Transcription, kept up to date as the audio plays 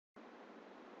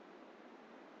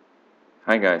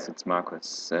Hi guys, it's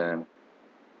Marcus.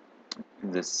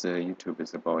 This YouTube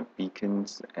is about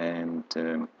beacons and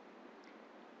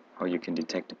how you can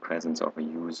detect the presence of a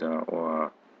user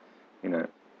or the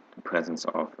presence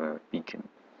of a beacon.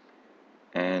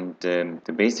 And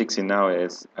the basic scenario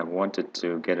is I wanted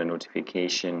to get a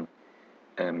notification,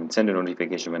 send a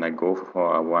notification when I go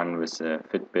for a run with a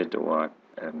Fitbit or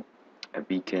a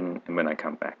beacon and when I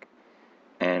come back.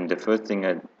 And the first thing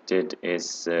I did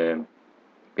is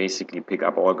basically pick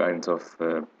up all kinds of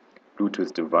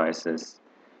Bluetooth devices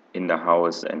in the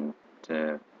house and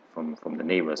from the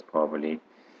neighbors probably,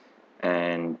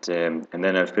 and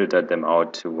then I filtered them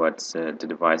out towards the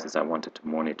devices I wanted to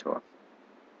monitor.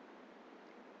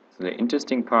 So the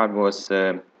interesting part was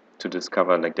to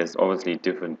discover like there's obviously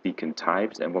different beacon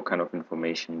types and what kind of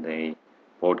information they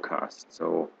broadcast.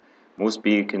 So most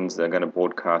beacons are going to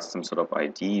broadcast some sort of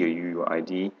ID or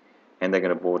UUID, and they're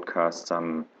going to broadcast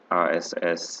some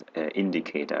RSS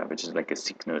indicator, which is like a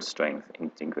signal strength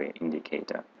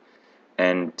indicator.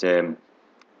 And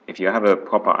if you have a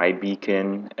proper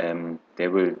iBeacon, they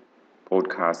will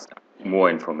broadcast more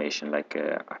information like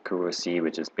accuracy,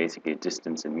 which is basically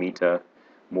distance in meter,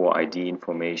 more ID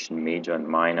information, major and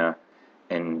minor,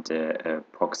 and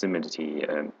proximity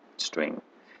string.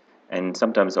 And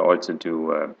sometimes I also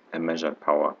do a measured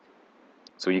power.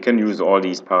 So you can use all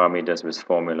these parameters with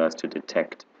formulas to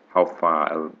detect how far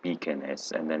a beacon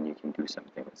is, and then you can do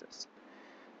something with this.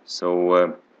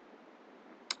 So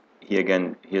here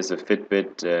again, here's a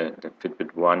Fitbit, the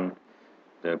Fitbit 1.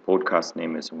 The broadcast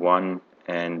name is 1,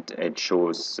 and it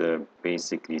shows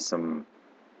basically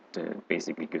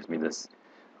basically gives me this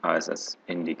RSS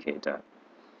indicator.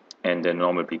 And the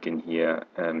normal beacon here,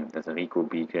 there's a Rico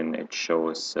beacon, it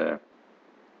shows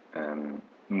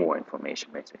more information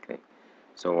basically.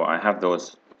 So I have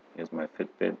those, here's my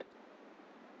Fitbit,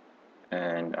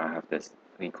 and I have this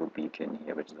Rico beacon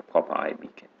here, which is a proper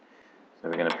iBeacon. So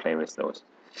we're going to play with those.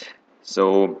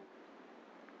 So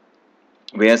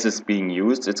where is this being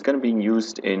used? It's going to be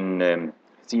used in, I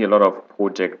see a lot of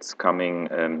projects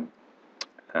coming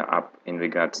up in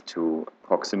regards to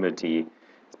proximity,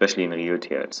 especially in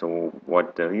retail. So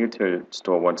what the retail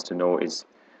store wants to know is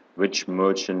which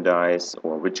merchandise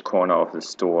or which corner of the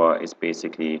store is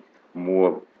basically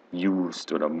more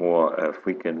used or more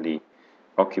frequently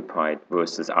occupied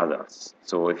versus others.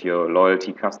 So if you're a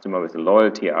loyalty customer with a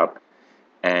loyalty app,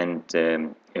 and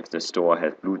if the store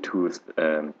has Bluetooth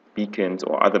beacons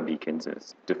or other beacons,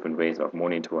 there's different ways of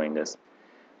monitoring this,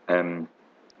 then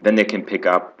they can pick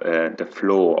up the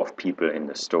flow of people in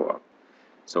the store.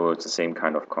 So it's the same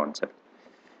kind of concept,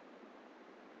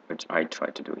 which I try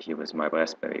to do here with my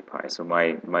Raspberry Pi. So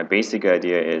my basic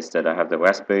idea is that I have the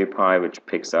Raspberry Pi, which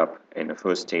picks up in the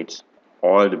first stage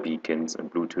all the beacons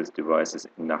and Bluetooth devices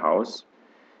in the house,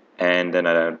 and then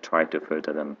I try to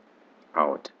filter them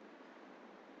out.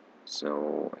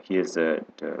 So here's the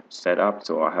setup.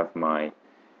 So I have my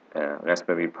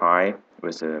Raspberry Pi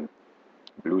with a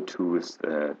Bluetooth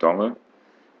dongle,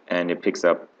 and it picks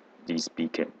up these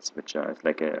beacons, which are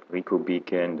like a Rico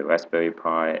beacon, the Raspberry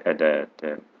Pi, the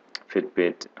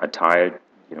Fitbit, a tile,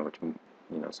 which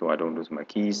so I don't lose my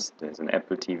keys. There's an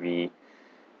Apple TV,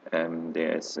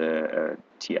 there's a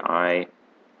TI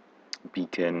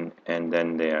beacon, and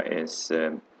then there is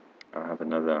I have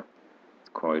another. It's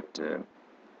called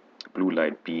Blue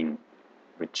Light Beam,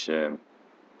 which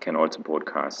can also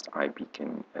broadcast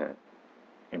iBeacon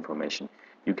information.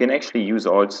 You can actually use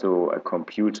also a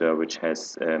computer which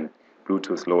has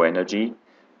Bluetooth low energy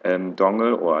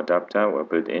dongle or adapter or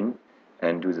built-in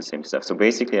and do the same stuff. So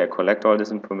basically I collect all this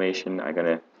information, I'm going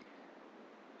to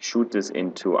shoot this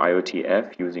into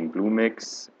IOTF using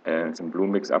Bluemix and some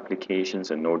Bluemix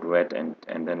applications and Node.js,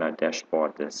 and then I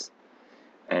dashboard this.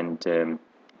 And the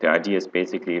idea is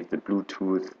basically if the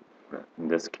Bluetooth, in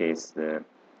this case the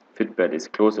Fitbit, is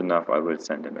close enough, I will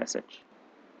send a message.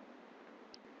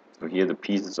 So here are the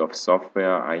pieces of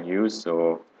software I use.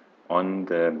 So on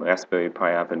the Raspberry Pi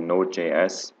I have a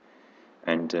node.js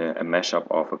and a mashup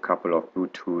of a couple of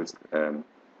Bluetooth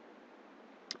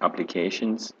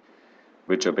applications,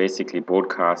 which are basically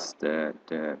broadcast the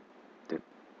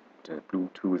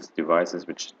Bluetooth devices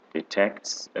which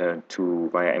detects to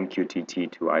via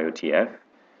MQTT to IOTF.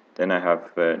 Then I have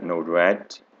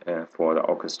Node-RED for the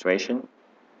orchestration.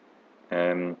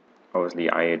 Obviously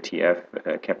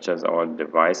IOTF captures all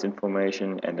device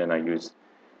information, and then I use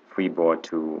Freeboard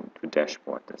to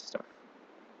dashboard this stuff.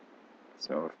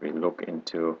 So if we look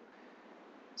into,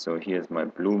 so here's my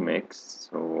Bluemix.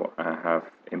 So I have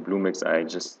in Bluemix I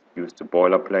just used the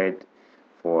boilerplate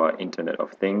for Internet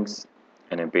of Things,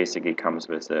 and it basically comes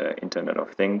with the Internet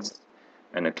of Things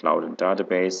and a cloud and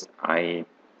database. I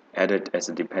added as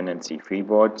a dependency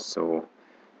freeboard, so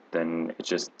then it's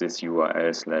just this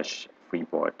URL slash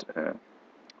freeboard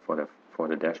for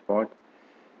the dashboard.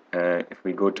 If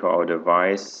we go to our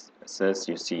devices,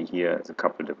 you see here there's a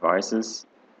couple devices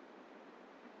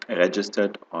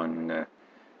registered on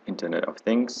Internet of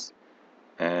Things,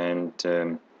 and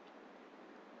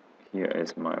here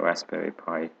is my Raspberry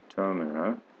Pi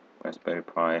terminal. Raspberry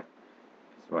Pi is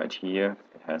right here.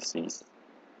 It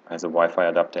has a Wi-Fi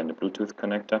adapter and a Bluetooth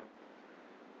connector.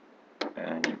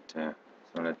 And so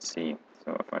let's see.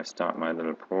 So if I start my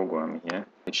little program here,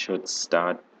 it should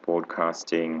start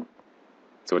broadcasting.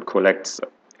 So it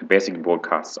basically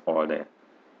broadcasts all the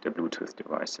Bluetooth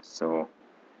devices. So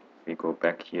if we go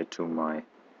back here to my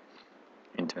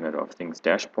Internet of Things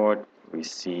dashboard, we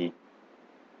see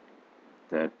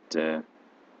that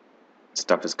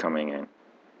stuff is coming in.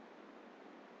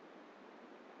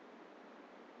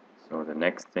 So the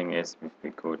next thing is, if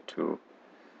we go to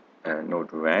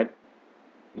node.js,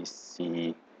 we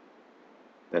see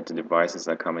that the devices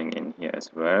are coming in here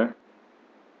as well.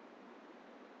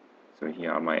 So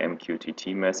here are my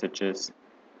MQTT messages.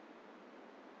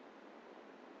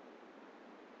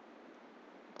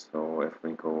 So if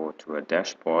we go to a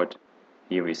dashboard,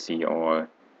 here we see all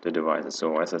the devices.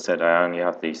 So as I said, I only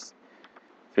have these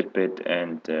Fitbit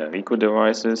and Rico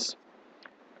devices.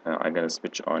 I'm going to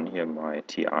switch on here my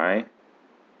TI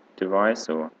device,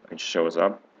 so it shows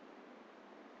up.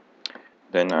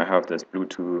 Then I have this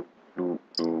Bluetooth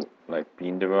blue like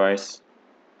bean device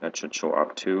that should show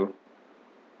up too.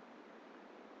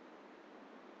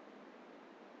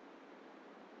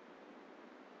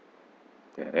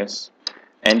 There it is.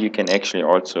 And you can actually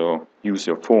also use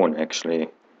your phone actually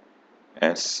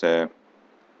as a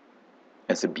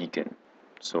beacon.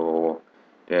 So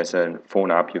there's a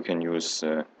phone app you can use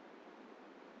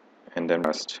and then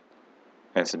just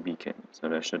as a beacon. So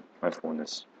my phone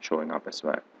is showing up as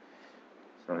well.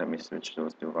 So let me switch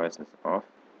those devices off.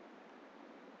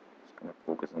 Just gonna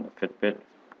focus on the Fitbit.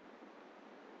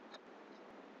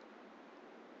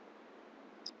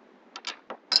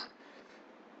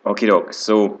 Okie doke.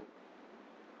 So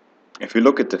if you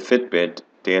look at the Fitbit,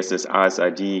 there's this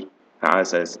RSSI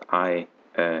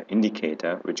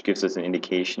indicator, which gives us an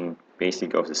indication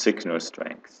basically of the signal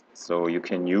strength. So you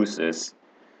can use this.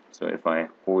 So if I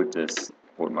hold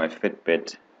my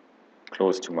Fitbit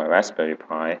close to my Raspberry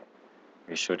Pi,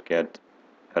 we should get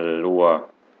a lower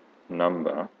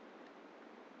number.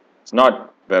 It's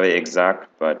not very exact,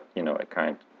 but you know, it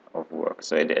kind of works.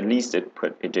 So at least it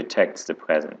detects the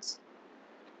presence.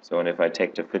 So and if I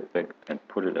take the Fitbit and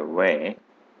put it away,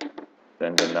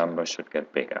 then the number should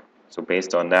get bigger. So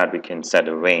based on that, we can set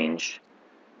a range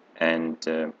and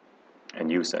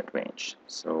use that range.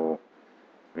 So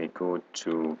we go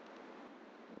to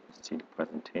see the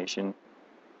presentation.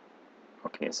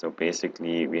 Okay, so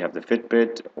basically we have the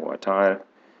Fitbit or a tile,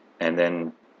 and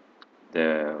then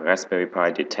the Raspberry Pi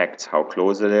detects how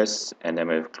close it is, and then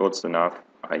if close enough,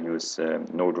 I use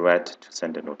node.js to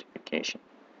send a notification.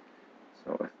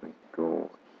 So if we go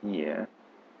here,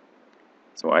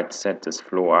 so I'd set this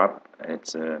flow up.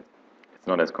 It's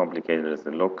not as complicated as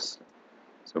it looks.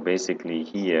 So basically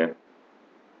here,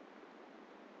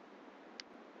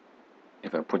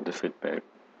 if I put the Fitbit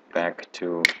back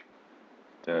to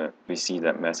we see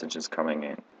that message is coming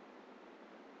in.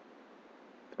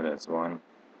 So that's one.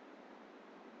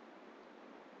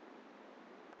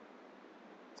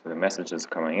 So the message is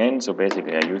coming in. So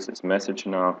basically I use this message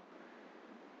now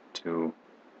to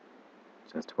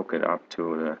just hook it up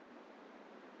to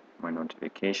my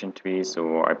notification tree.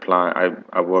 So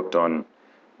I worked on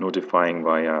notifying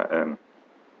via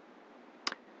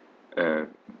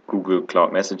Google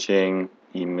Cloud Messaging,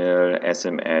 email,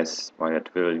 SMS, via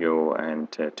Twilio, and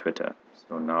Twitter.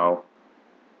 So now,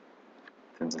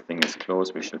 since the thing is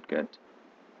closed, we should get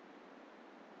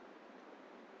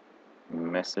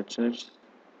messages.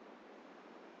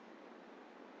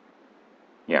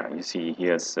 Yeah, you see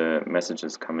here's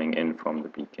messages coming in from the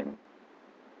beacon.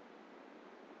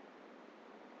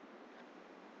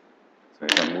 So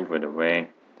if I move it away,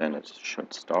 then it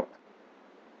should stop.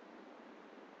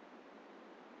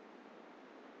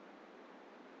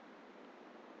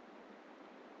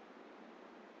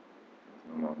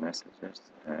 No more messages,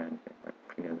 and if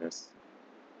I clear this.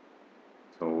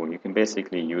 So you can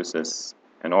basically use this,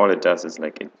 and all it does is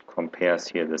like it compares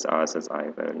here this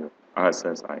RSSI value,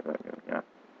 yeah.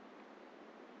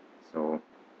 So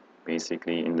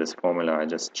basically in this formula I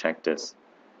just check this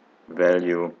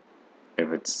value,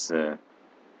 if it's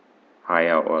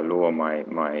higher or lower my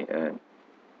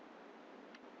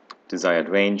desired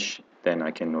range, then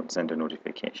I can send a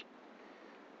notification.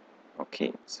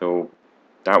 Okay, so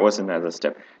that was another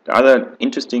step. The other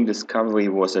interesting discovery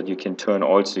was that you can turn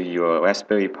also your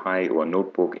Raspberry Pi or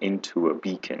notebook into a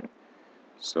beacon.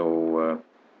 So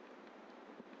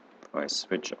if I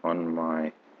switch on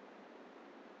my,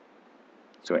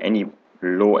 so any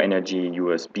low energy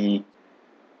USB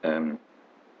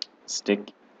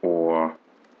stick, or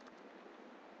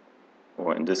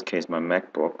in this case my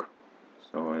MacBook.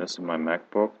 So this is my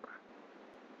MacBook.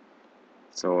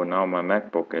 So now my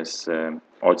MacBook is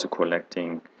also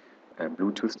collecting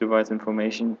Bluetooth device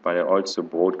information, but it also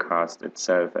broadcasts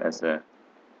itself as a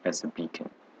beacon.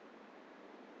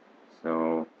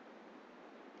 So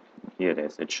here it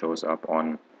is. It shows up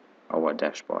on our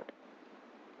dashboard.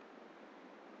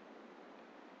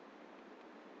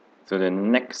 So the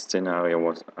next scenario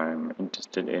was I'm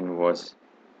interested in was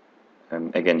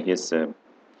again, here's the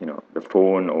the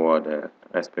phone or the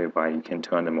Raspberry Pi. You can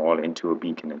turn them all into a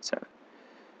beacon itself.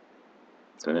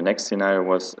 So the next scenario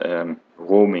was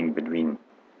roaming between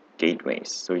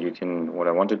gateways. So you can, what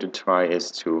I wanted to try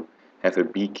is to have a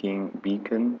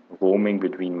beacon roaming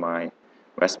between my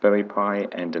Raspberry Pi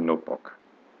and the notebook.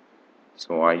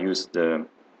 So I used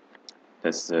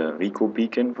this Rico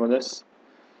beacon for this.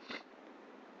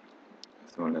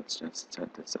 So let's just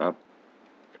set this up.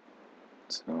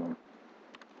 So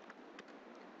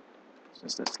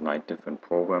this is a slight different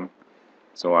program.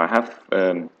 So I have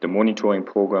the monitoring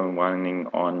program running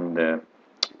on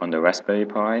the Raspberry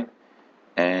Pi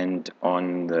and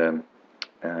on the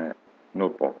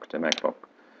notebook, the MacBook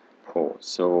Pro.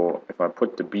 So if I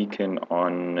put the beacon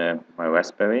on my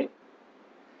Raspberry,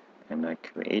 and I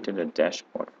created a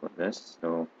dashboard for this,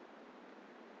 so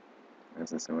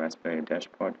this is a Raspberry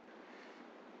dashboard.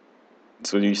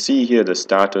 So you see here the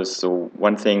status. So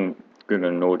one thing you're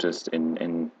going to notice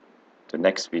in the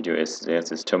next video is there's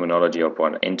this terminology of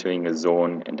entering a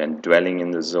zone and then dwelling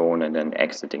in the zone and then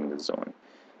exiting the zone.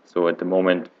 So at the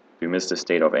moment we missed the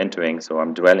state of entering, so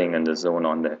I'm dwelling in the zone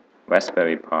on the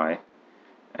Raspberry Pi,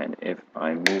 and if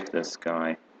I move this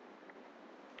guy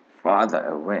farther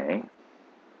away,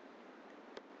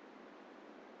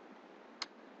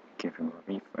 give him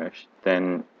a refresh,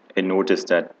 then it noticed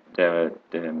that the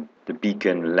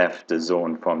beacon left the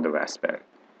zone from the Raspberry.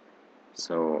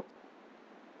 So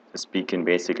this beacon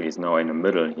basically is now in the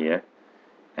middle here,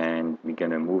 and we're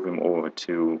going to move him over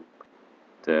to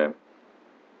the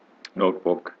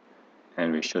notebook,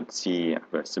 and we should see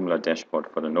a similar dashboard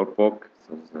for the notebook.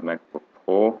 So this is the MacBook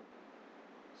Pro.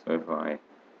 So if I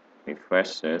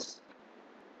refresh this,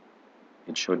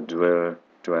 it should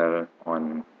dwell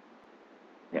on,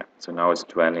 yeah, so now it's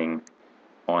dwelling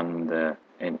on the,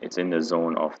 and it's in the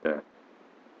zone of the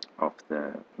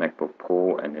MacBook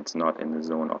Pro, and it's not in the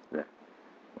zone of the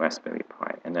Raspberry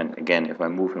Pi. And then again, if I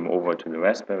move him over to the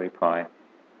Raspberry Pi,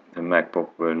 the MacBook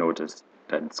will notice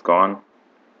that it's gone,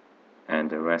 and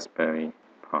the Raspberry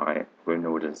Pi will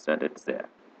notice that it's there.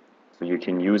 So you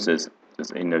can use this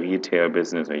in the retail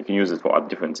business, or you can use it for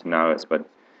different scenarios, but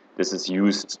this is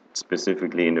used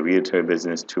specifically in the retail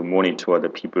business to monitor the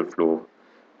people flow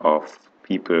of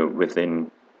people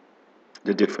within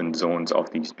the different zones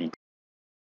of these beacons.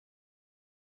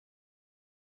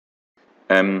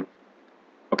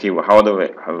 Okay, well,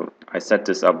 how I set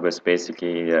this up was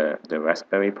basically the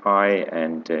Raspberry Pi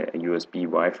and a USB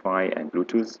Wi-Fi and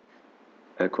Bluetooth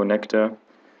connector.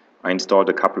 I installed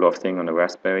a couple of things on the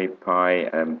Raspberry Pi.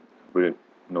 We'll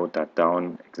note that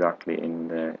down exactly in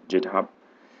the GitHub.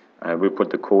 We'll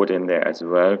put the code in there as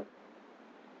well,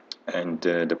 and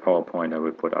the PowerPoint I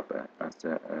will put up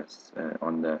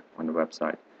on the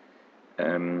website.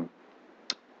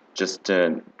 Just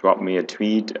drop me a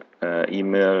tweet,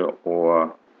 email,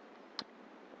 or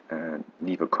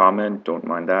leave a comment. Don't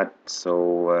mind that.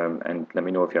 So and let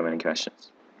me know if you have any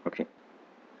questions. Okay,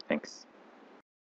 thanks.